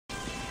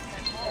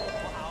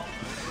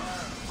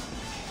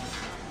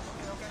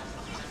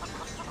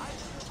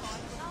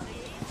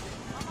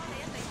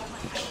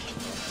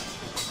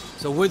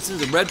So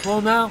Winston's a red pole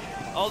now?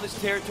 All this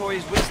territory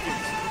is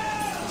Winston's.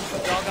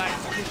 Dog Eyes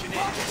is pitching in.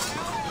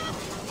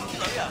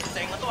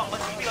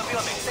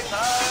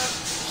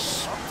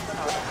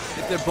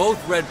 If they're both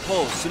red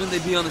poles, shouldn't they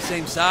be on the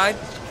same side?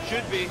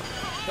 Should be.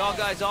 Dog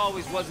Eyes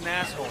always was an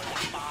asshole.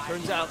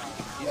 Turns out,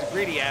 he's a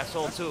greedy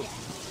asshole, too.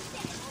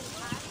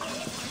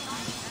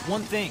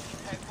 One thing.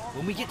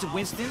 When we get to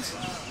Winston's,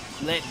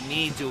 let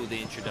me do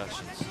the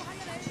introductions.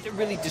 They're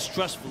really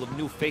distrustful of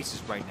new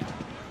faces right now.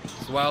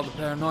 It's wild the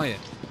paranoia.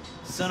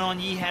 Sun On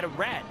Yee had a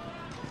rat.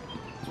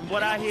 From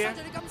what I hear,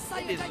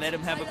 they didn't let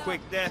him have a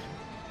quick death.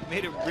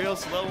 Made it real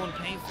slow and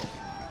painful.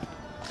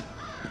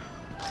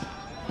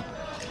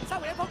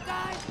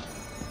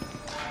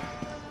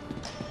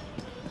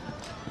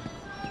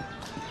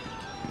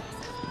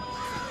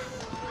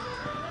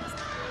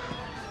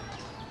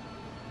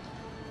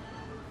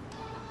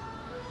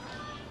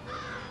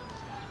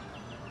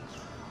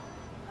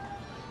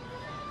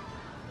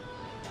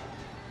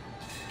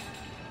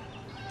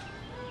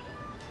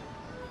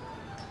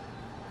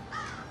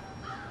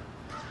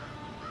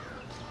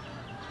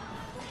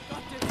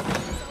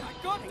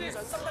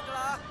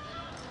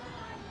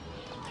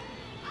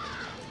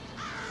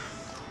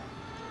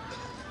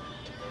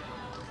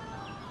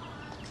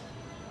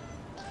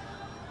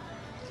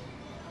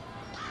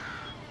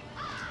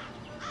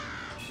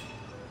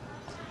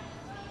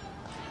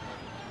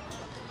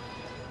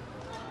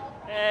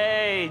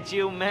 Hey,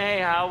 Jiu Mei,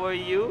 how are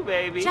you,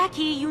 baby?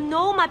 Jackie, you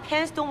know my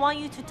parents don't want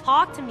you to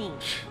talk to me.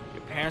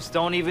 Your parents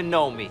don't even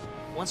know me.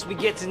 Once we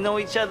get to know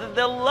each other,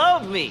 they'll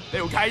love me. 你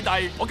條契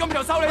弟，我今日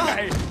就收你皮。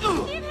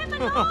Leave him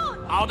alone!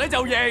 咬你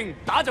就認，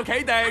打就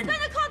企定。I'm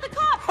gonna call the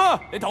cops! 哼！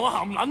你同我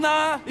含撚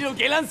啦！呢度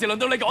幾撚時輪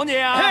到你講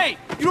嘢啊 Hey,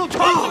 you don't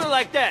talk to her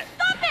like that.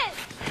 Stop it!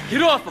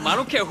 Get off him! I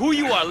don't care who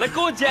you are. Let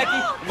go of Jackie.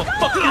 I'm gonna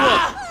fuck you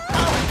up.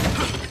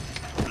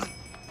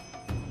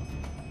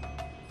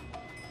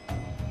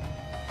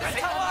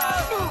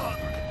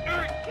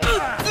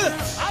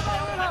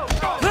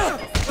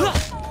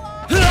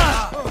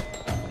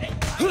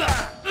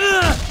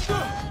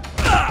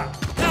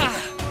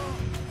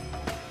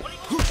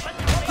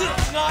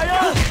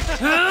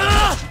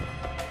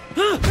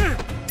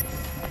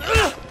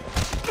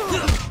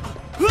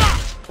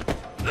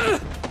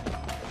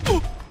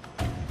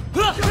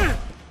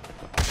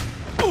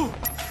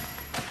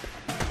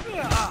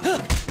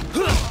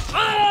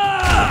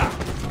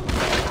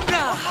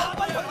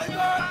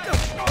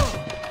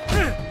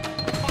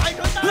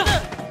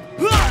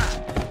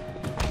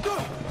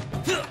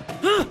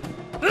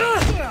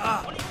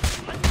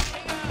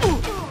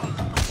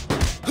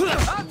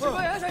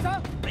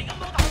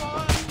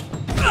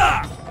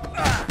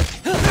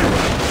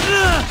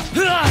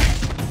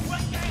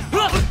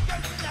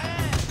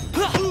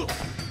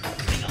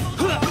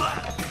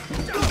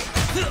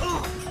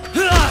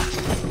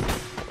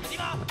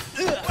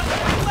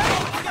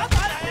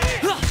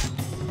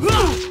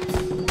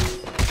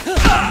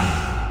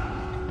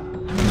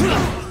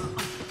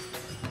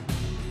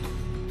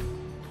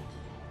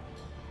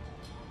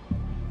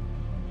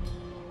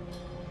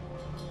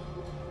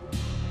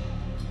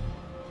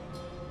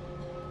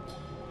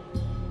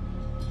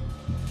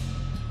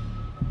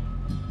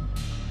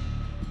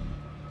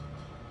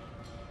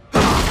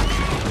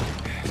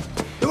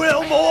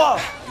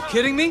 You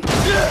kidding me?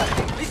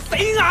 你死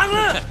硬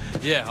啦！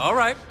 Yeah, all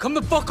right. Come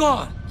the fuck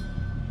on.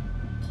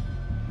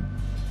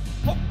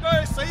 仆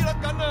街死撚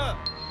緊啦！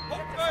仆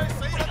街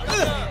死撚緊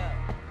啦！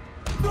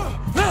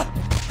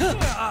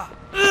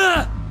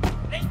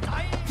你仔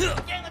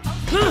驚我走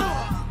先！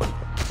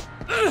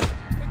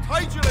你睇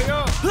住嚟啊！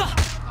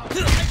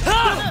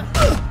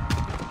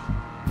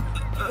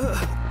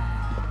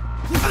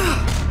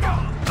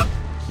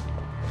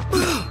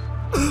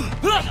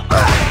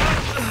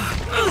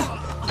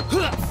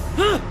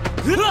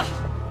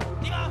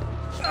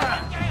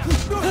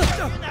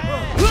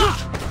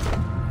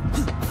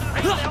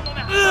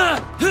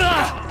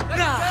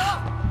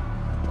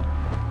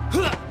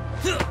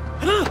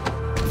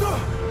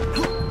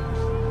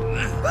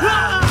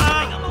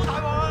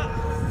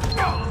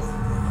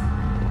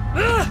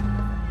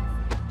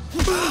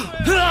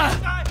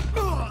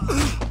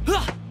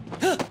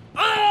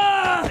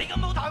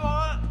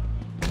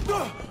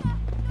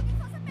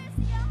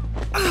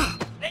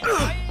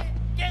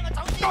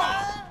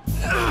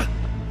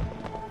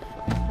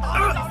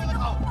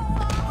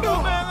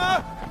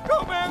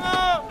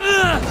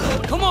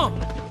 Come on.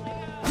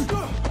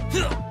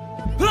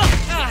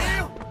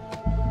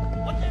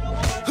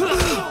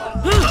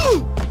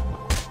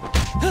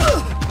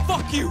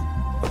 Fuck you.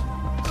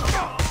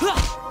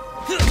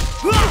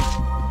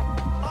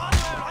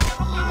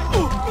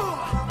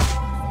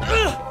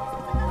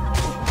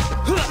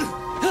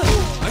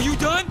 Are you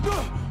done?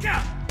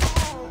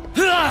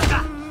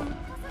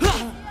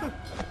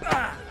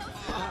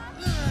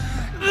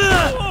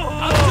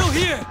 I'm still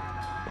here.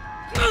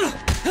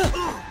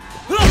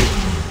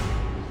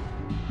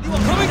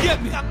 Come and get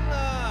me.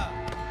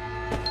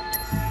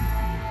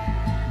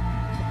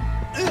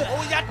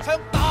 我一槍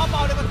打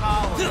爆你個頭，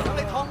等你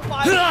痛快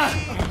啲。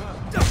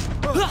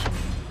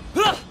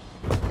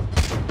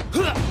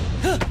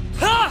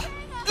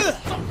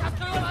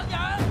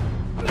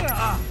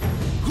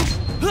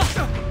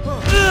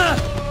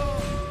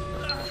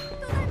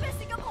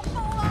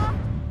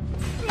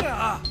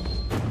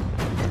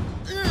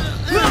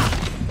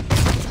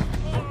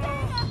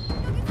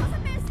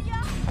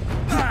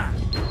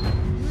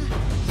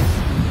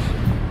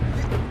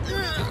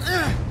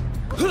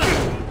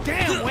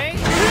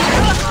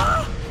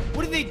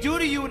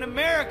to you in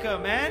America,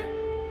 man?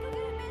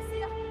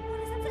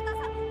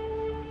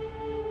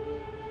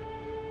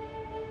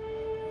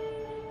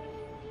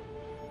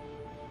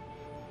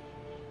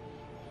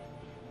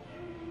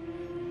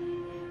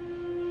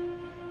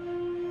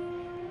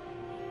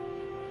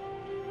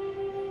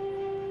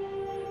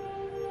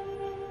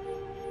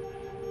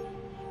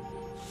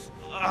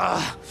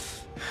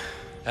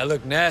 That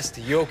look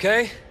nasty. You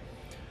okay?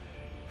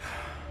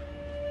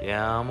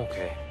 Yeah, I'm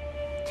okay.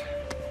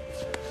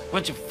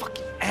 Bunch of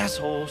fucking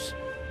assholes.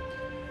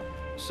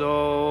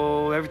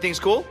 So, everything's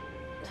cool?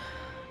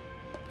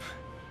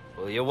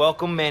 Well, you're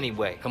welcome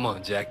anyway. Come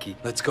on, Jackie.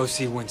 Let's go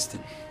see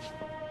Winston.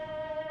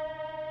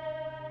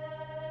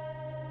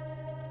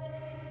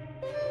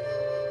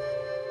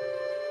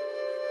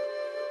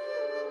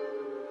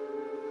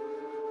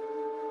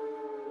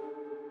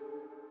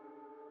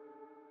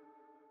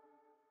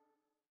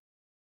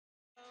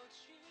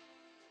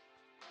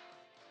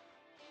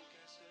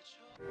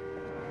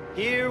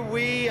 Here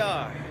we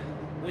are.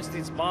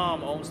 Winston's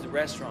mom owns the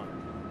restaurant.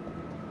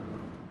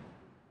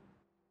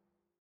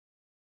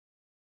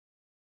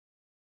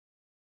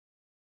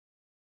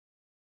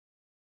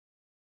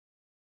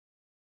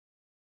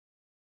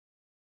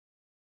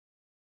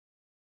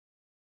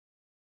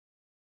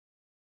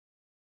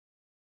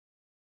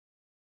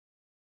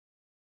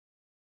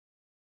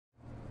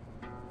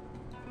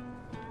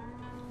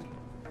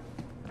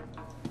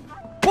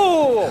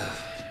 Whoa!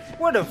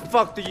 Where the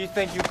fuck do you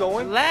think you're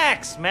going?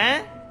 Relax,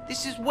 man.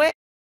 This is Wei.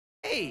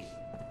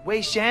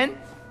 Wei Shen.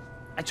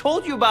 I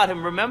told you about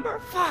him, remember?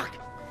 Fuck!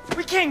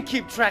 We can't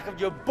keep track of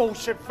your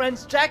bullshit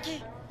friends,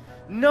 Jackie.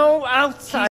 No outside.